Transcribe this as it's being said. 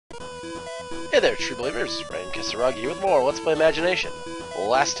Hey there, true believers. Rain Kisaragi here with more Let's Play Magi-Nation.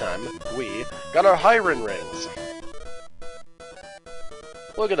 Last time, we got our Hyren rings.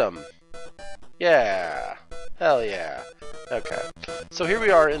 Look at them. Yeah. Hell yeah. Okay. So here we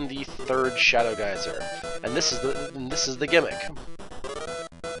are in the third Shadow Geyser, and this is the gimmick.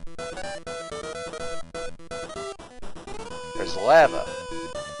 There's lava.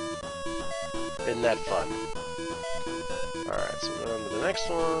 Isn't that fun? Alright, so we're on to the next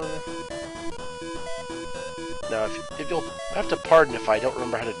one. Now, if you'll have to pardon if I don't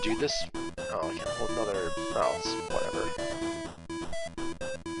remember how to do this. Oh, I can't hold another. Oh, it's whatever.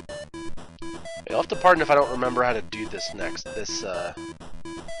 You'll have to pardon if I don't remember how to do this next. This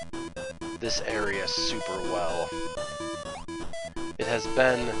area super well. It has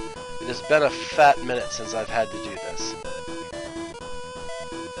been a fat minute since I've had to do this.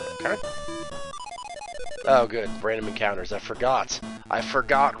 Okay. Oh, good. Random encounters. I forgot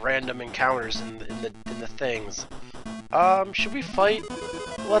random encounters in the things. Should we fight?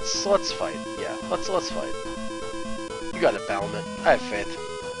 Let's fight. Yeah, let's fight. You got it, Battlement. I have faith.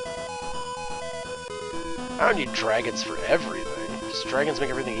 I don't need dragons for everything. Just dragons make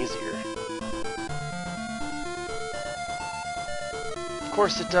everything easier. Of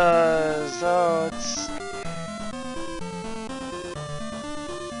course it does. Oh, it's...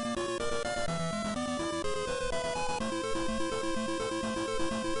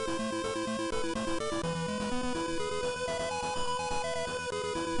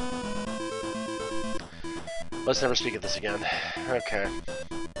 Let's never speak of this again. Okay.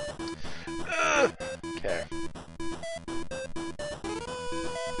 Okay.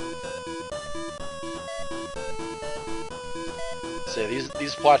 So yeah,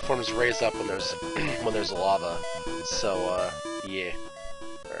 these platforms raise up when there's when there's lava. So yeah.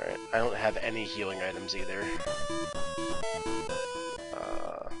 All right. I don't have any healing items either.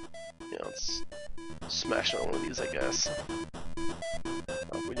 Yeah, let's smash on one of these, I guess.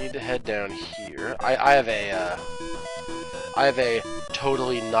 We need to head down here. I have a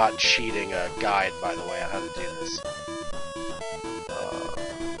totally not cheating guide, by the way, on how to do this.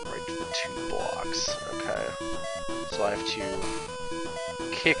 Right to the 2 blocks. Okay. So I have to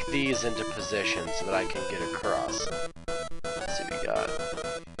kick these into position so that I can get across. Let's see what we got.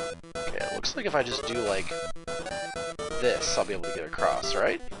 Okay, it looks like if I just do like this, I'll be able to get across,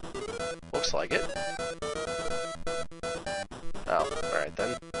 right? Looks like it. Oh, alright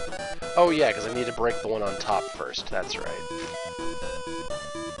then. Oh yeah, because I need to break the one on top first. That's right.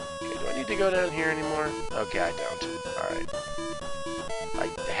 Okay, do I need to go down here anymore? Okay, I don't. Alright. I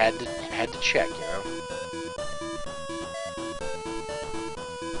had to check, you know?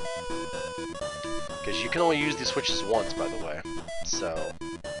 Because you can only use these switches once, by the way. So...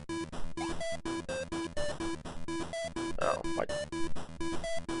 Oh, what?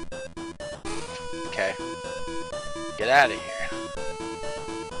 Okay. Get out of here.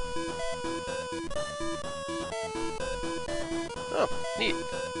 Oh, neat.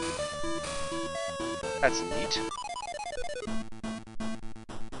 That's neat.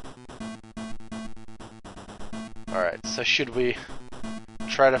 Alright, so should we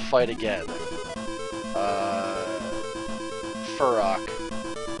try to fight again? Furrock.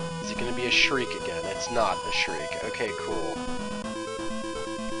 Is it gonna be a Shriek again? It's not a Shriek. Okay, cool.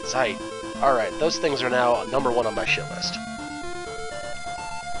 Zeit. Alright, those things are now #1 on my shit list.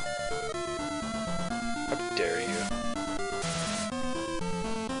 How dare you?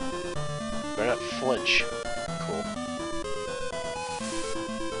 Better not flinch. Cool.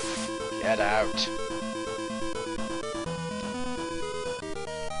 Get out.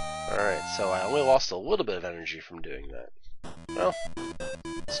 Alright, so I only lost a little bit of energy from doing that. Well,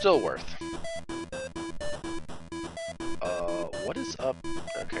 still worth. What is up?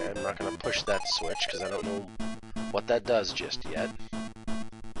 Okay, I'm not gonna push that switch because I don't know what that does just yet.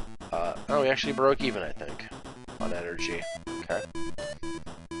 Oh, we actually broke even, I think, on energy. Okay.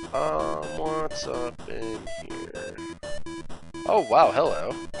 What's up in here? Oh, wow,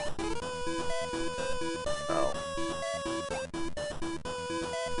 hello. Oh.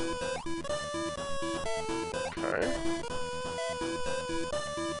 Okay.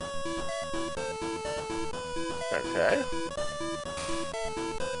 Okay.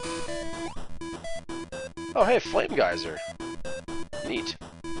 Oh, hey, Flame Geyser. Neat.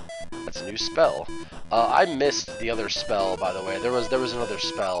 That's a new spell. I missed the other spell, by the way. There was another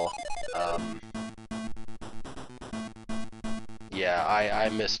spell. Yeah, I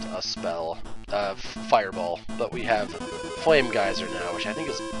missed a spell. Fireball. But we have Flame Geyser now, which I think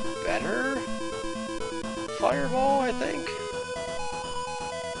is better? Fireball, I think?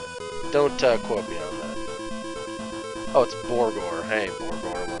 Don't quote me on that. Oh, it's Borgor. Hey,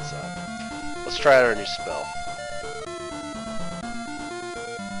 Borgor, what's up? Let's try out our new spell.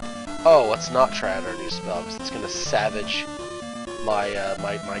 Oh, let's not try out our new spell because it's gonna savage my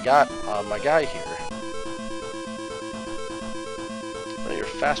my guy here. Oh, you're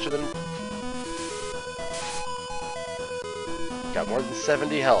faster than. Got more than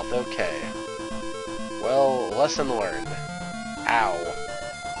 70 health. Okay. Well, lesson learned. Ow.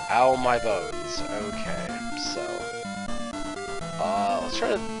 Ow, my bones. Okay. So, let's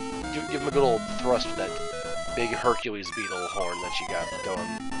try to give him a good old thrust with that big Hercules beetle horn that you got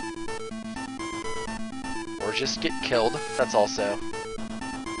going. Or just get killed. That's also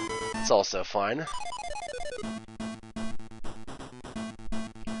fine.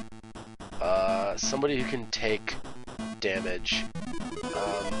 Somebody who can take damage.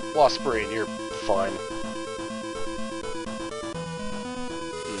 Wasperine, you're fine.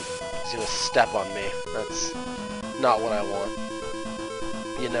 He's gonna step on me. That's not what I want.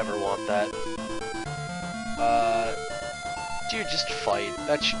 You never want that. Dude, just fight.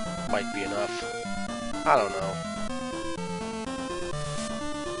 That might be enough. I don't know.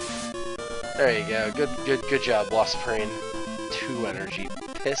 There you go. Good job, Wasperine. 2 energy.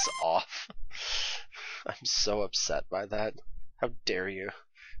 Piss off. I'm so upset by that. How dare you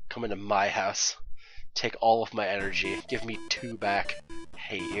come into my house, take all of my energy, give me 2 back.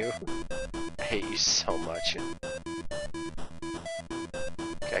 Hate you. I hate you so much.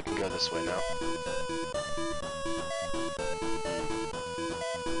 Okay, I can go this way now.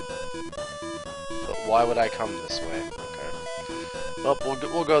 But why would I come this way? Okay. Well,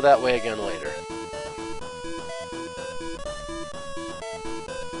 we'll go that way again later.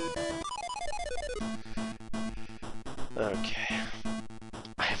 Okay.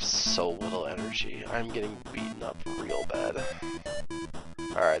 I have so little energy. I'm getting beaten up real bad.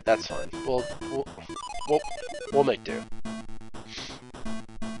 Alright, that's fine. We'll make do.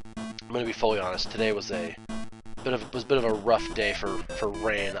 I'm gonna be fully honest. Today was a bit of a rough day for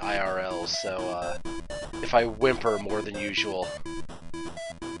rain IRL. So if I whimper more than usual,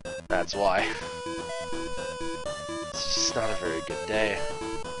 that's why. It's just not a very good day.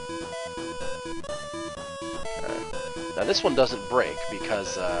 Now this one doesn't break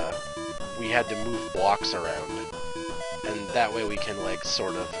because we had to move blocks around, and that way we can like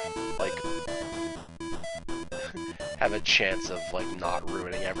sort of like have a chance of like not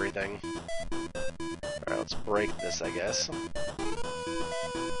ruining everything. Alright, let's break this, I guess.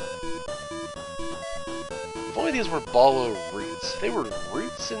 If only these were Ballo roots. If they were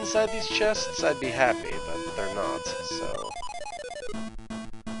roots inside these chests, I'd be happy, but they're not, so...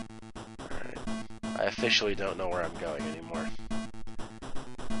 I officially don't know where I'm going anymore.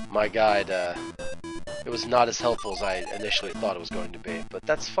 My guide, it was not as helpful as I initially thought it was going to be, but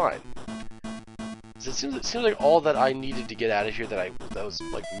that's fine. It seems like all that I needed to get out of here that was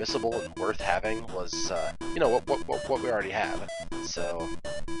like missable and worth having was, you know, what we already have. So,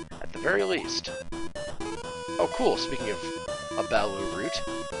 at the very least. Oh, cool. Speaking of a Baloo route,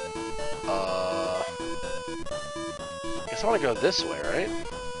 I guess I want to go this way, right?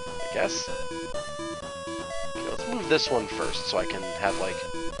 I guess. Let's move this one first so I can have, like,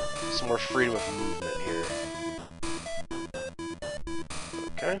 some more freedom of movement here.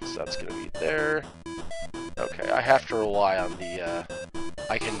 Okay, so that's gonna be there. Okay, I have to rely on the,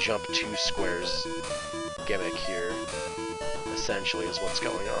 I can jump 2 squares gimmick here, essentially, is what's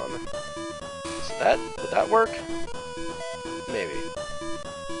going on. So would that work? Maybe.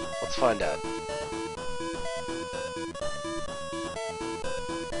 Let's find out.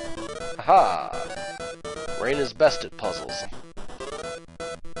 Aha! Rain is best at puzzles.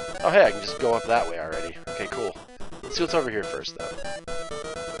 Oh hey, I can just go up that way already. Okay, cool. Let's see what's over here first, though.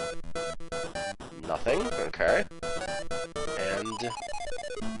 Nothing. Okay. And...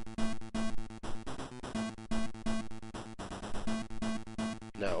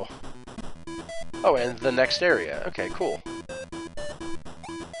 no. Oh, and the next area. Okay, cool.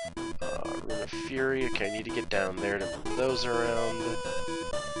 Rune of Fury. Okay, I need to get down there to move those around.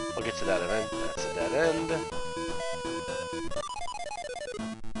 I'll get to that event. That's a dead end.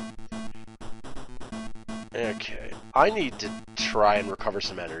 Okay. I need to try and recover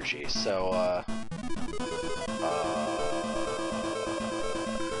some energy, so,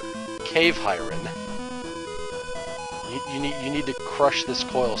 Cave Hyren. You need to crush this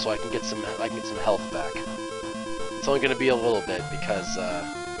coil so I can get some health back. It's only gonna be a little bit because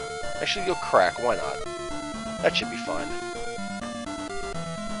actually go crack, why not? That should be fine.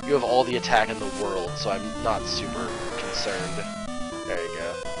 You have all the attack in the world, so I'm not super concerned. There you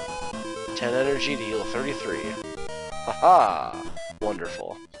go. 10 energy to heal 33. Haha!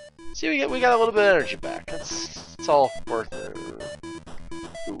 Wonderful. See, we got a little bit of energy back. It's all worth it.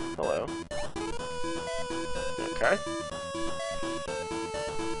 Ooh, hello. Okay.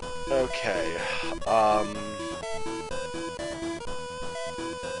 Okay.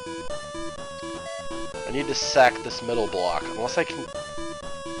 I need to sack this middle block, unless I can...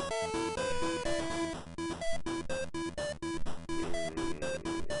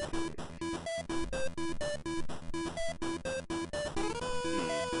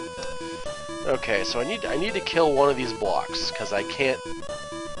 Okay, so I need to kill one of these blocks, because I can't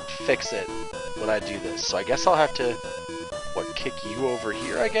fix it when I do this. So I guess I'll have to, what, kick you over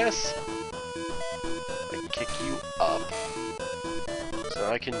here, I guess? I can kick you up. So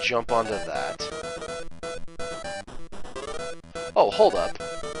I can jump onto that. Oh, hold up.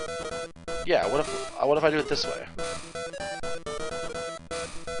 Yeah, what if I do it this way?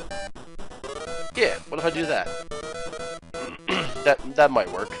 Yeah, what if I do that? That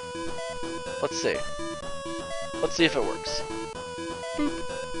might work. Let's see. Let's see if it works. Boop.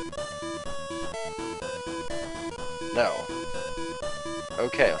 No.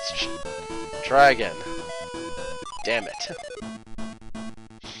 Okay, let's try again. Damn it.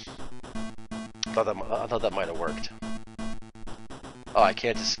 I thought that might have worked. Oh, I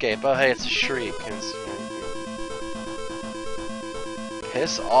can't escape. Oh, hey, it's a shriek.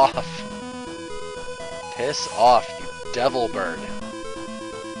 Piss off. Piss off, you devil bird.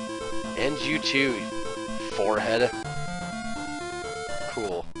 And you too, you forehead.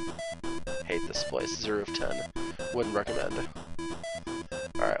 Cool. Hate this place. 0 of 10. Wouldn't recommend.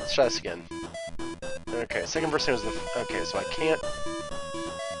 Alright, let's try this again. Okay, second verse is the... Okay, so I can't...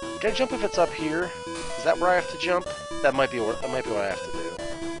 Can I jump if it's up here? Is that where I have to jump? That might be what I have to do.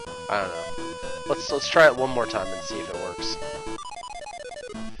 I don't know. Let's try it one more time and see if it works.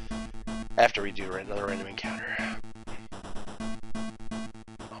 After we do another random encounter.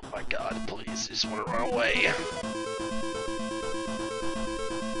 Oh my god, please, I just want to run away.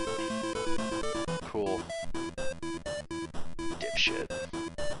 Cool. Dipshit.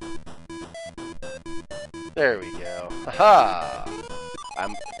 There we go. Haha!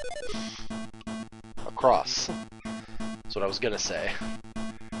 I'm across. That's what I was gonna say.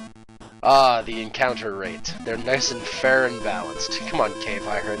 Ah, the encounter rate. They're nice and fair and balanced. Come on, Cave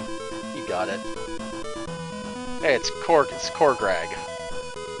Iron. You got it. Hey, it's Korgrag.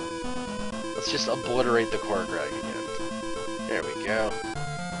 Let's just obliterate the Korgrag again. There we go.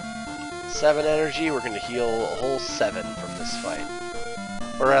 7 energy, we're gonna heal a whole 7 from this fight.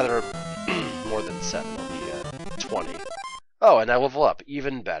 Or rather, more than 7, it'll be 20. Oh, and I level up.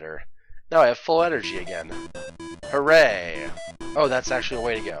 Even better. Now I have full energy again. Hooray! Oh, that's actually a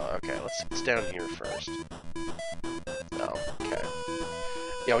way to go. Okay, let's down here first. Oh, okay.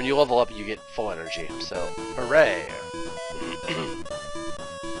 Yeah, when you level up, you get full energy, so hooray!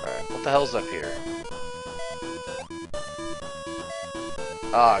 Alright, what the hell's up here?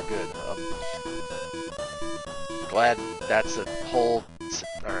 Ah, good. Glad that's a whole...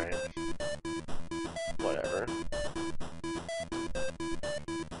 Alright. Whatever.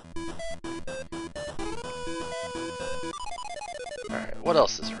 Alright, what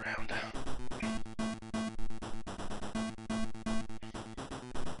else is around?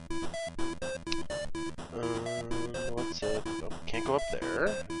 What's it? Oh, can't go up there.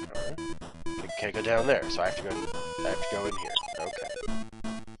 Alright. Can't go down there, so I have to go in here. Okay.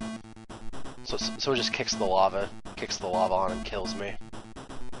 So it just kicks the lava on and kills me.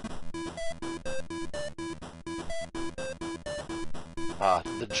 Ah,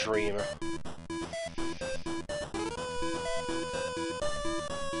 the dream.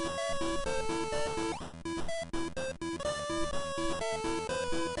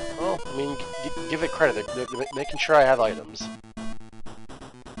 Well, I mean, give it credit. They're making sure I have items.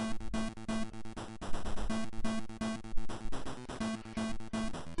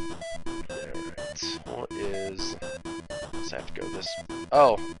 Alright, what is... Does I have to go this...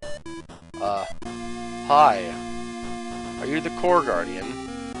 Oh! Hi! Are you the core guardian?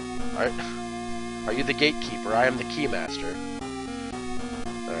 Are you the gatekeeper? I am the keymaster.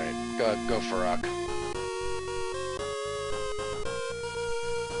 Alright, go for Rock.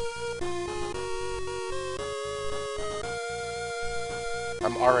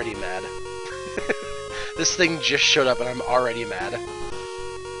 I'm already mad. This thing just showed up and I'm already mad.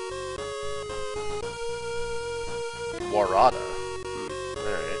 Warada.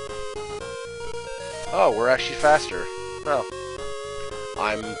 Alright. Oh, we're actually faster. Oh.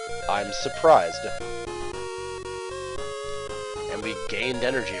 I'm surprised. And we gained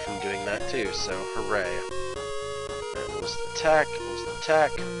energy from doing that too, so hooray. Alright, what was the attack? What was the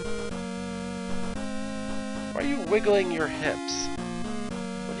attack? Why are you wiggling your hips?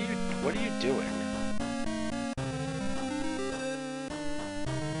 What are you doing?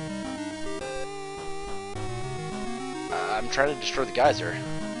 I'm trying to destroy the geyser.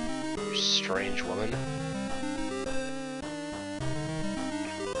 You strange woman.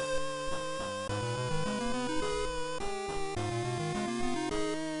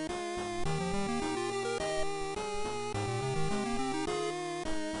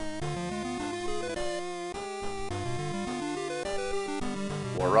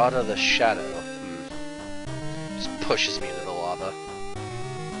 Warada the Shadow. Just pushes me into the lava.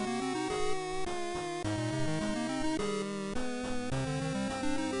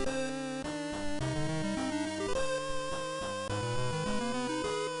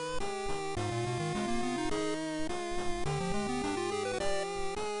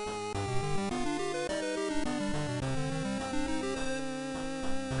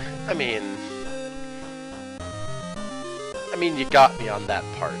 I mean, you got me on that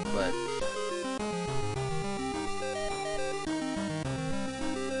part, but...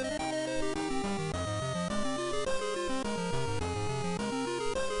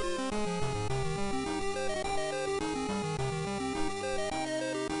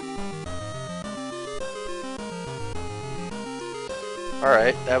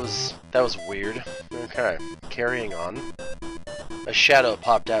 Alright, that was weird. Okay, carrying on. A shadow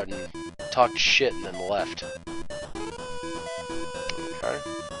popped out and talked shit and then left. Okay.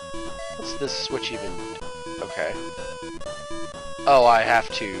 What's this switch even... Okay. Oh, I have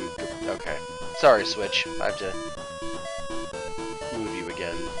to... Okay. Sorry, Switch. I have to move you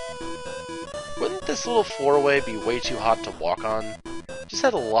again. Wouldn't this little four-way be way too hot to walk on? Just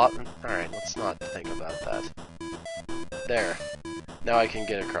had a lot... Alright, let's not think about that. There. Now I can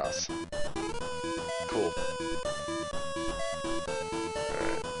get across. Cool.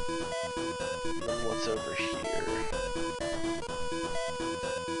 Alright. Then what's over here?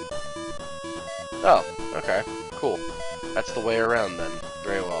 Oh, okay. Cool. That's the way around then.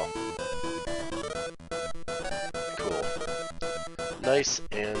 Very well. Cool. Nice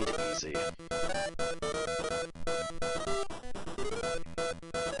and easy.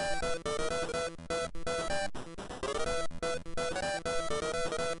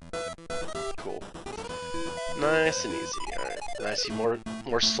 Cool. Nice and easy. Alright. And I see more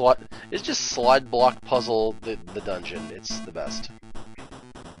slide. It's just slide block puzzle the dungeon. It's the best.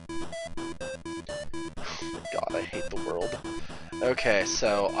 God, I hate the world. Okay,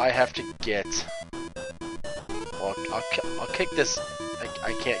 so I have to get... Well, I'll kick this...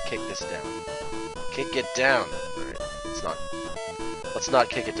 I can't kick this down. Kick it down! Alright, let's not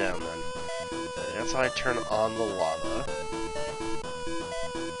kick it down then. That's how I turn on the lava.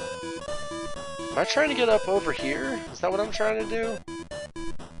 Am I trying to get up over here? Is that what I'm trying to do?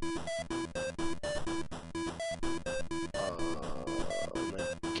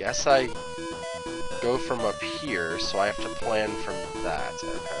 I guess I go from up here, so I have to plan from that.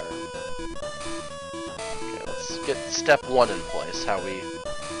 Okay, let's get step one in place, how we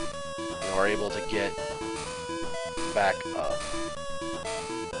are able to get back up.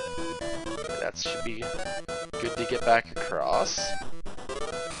 Okay, that should be good to get back across.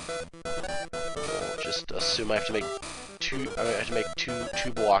 We'll just assume I have to make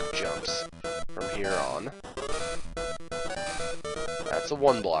two block jumps from here on. That's a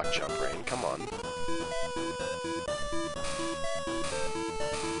one block jump, Rain. Come on.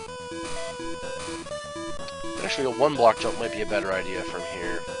 Actually, a one block jump might be a better idea from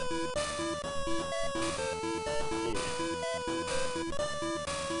here.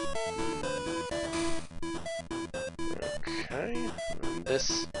 Okay, and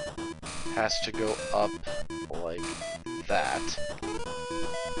this has to go up like that.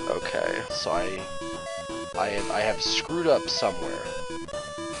 Okay, so I have screwed up somewhere.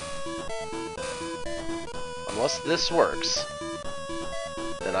 Unless this works,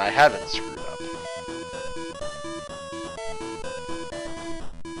 then I haven't screwed up.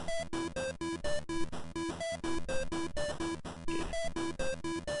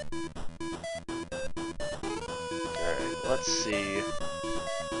 Alright, let's see.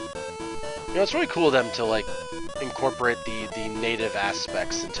 You know, it's really cool of them to like incorporate the native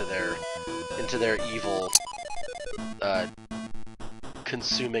aspects into their evil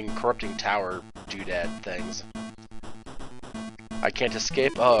consuming, corrupting tower doodad things. I can't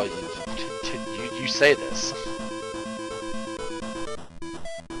escape? Oh, you say this.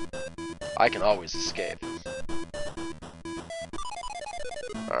 I can always escape.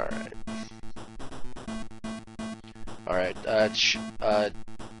 Alright. Alright,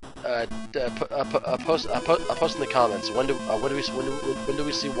 post in the comments. When do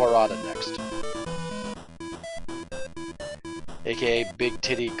we see Warada next? AKA Big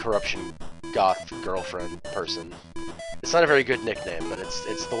Titty Corruption Goth Girlfriend Person. It's not a very good nickname, but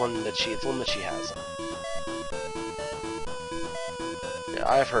it's the one that she has. Yeah,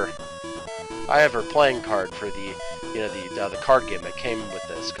 I have her playing card for the, you know, the card game that came with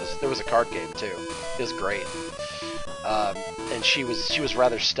this, because there was a card game too. It was great, and she was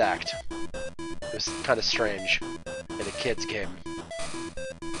rather stacked. It was kind of strange in a kid's game,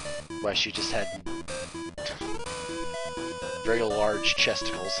 why she just had very large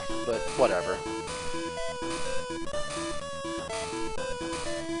chesticles, but whatever.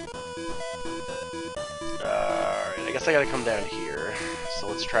 Alright, I guess I gotta come down here. So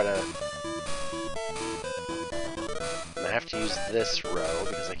let's try to... And I have to use this row,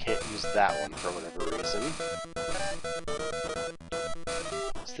 because I can't use that one for whatever reason.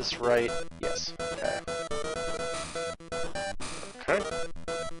 Is this right? Yes. Okay. Okay.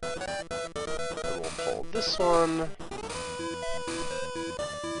 And we'll pull this one.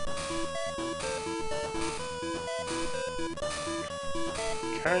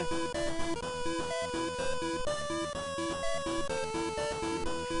 Okay.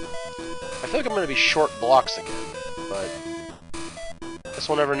 I feel like I'm going to be short blocks again, but I guess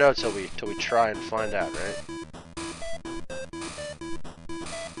we'll never know till we try and find out, right?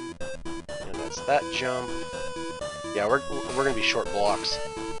 And that's that jump. Yeah, we're going to be short blocks.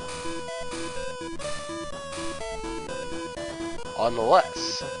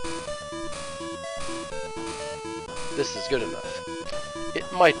 Unless this is good enough. It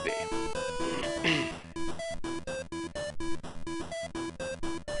might be.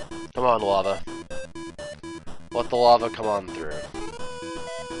 Come on, lava. Let the lava come on through.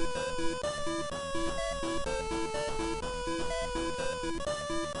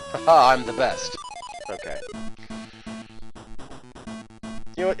 Haha, I'm the best. Okay.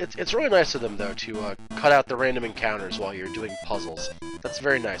 You know, it's really nice of them, though, to cut out the random encounters while you're doing puzzles. That's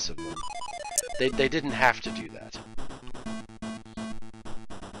very nice of them. They didn't have to do that.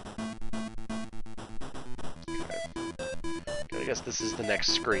 I guess this is the next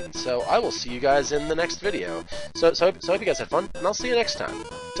screen. So I will see you guys in the next video. So I hope you guys had fun, and I'll see you next time.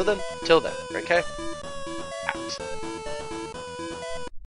 Till then, okay? Out.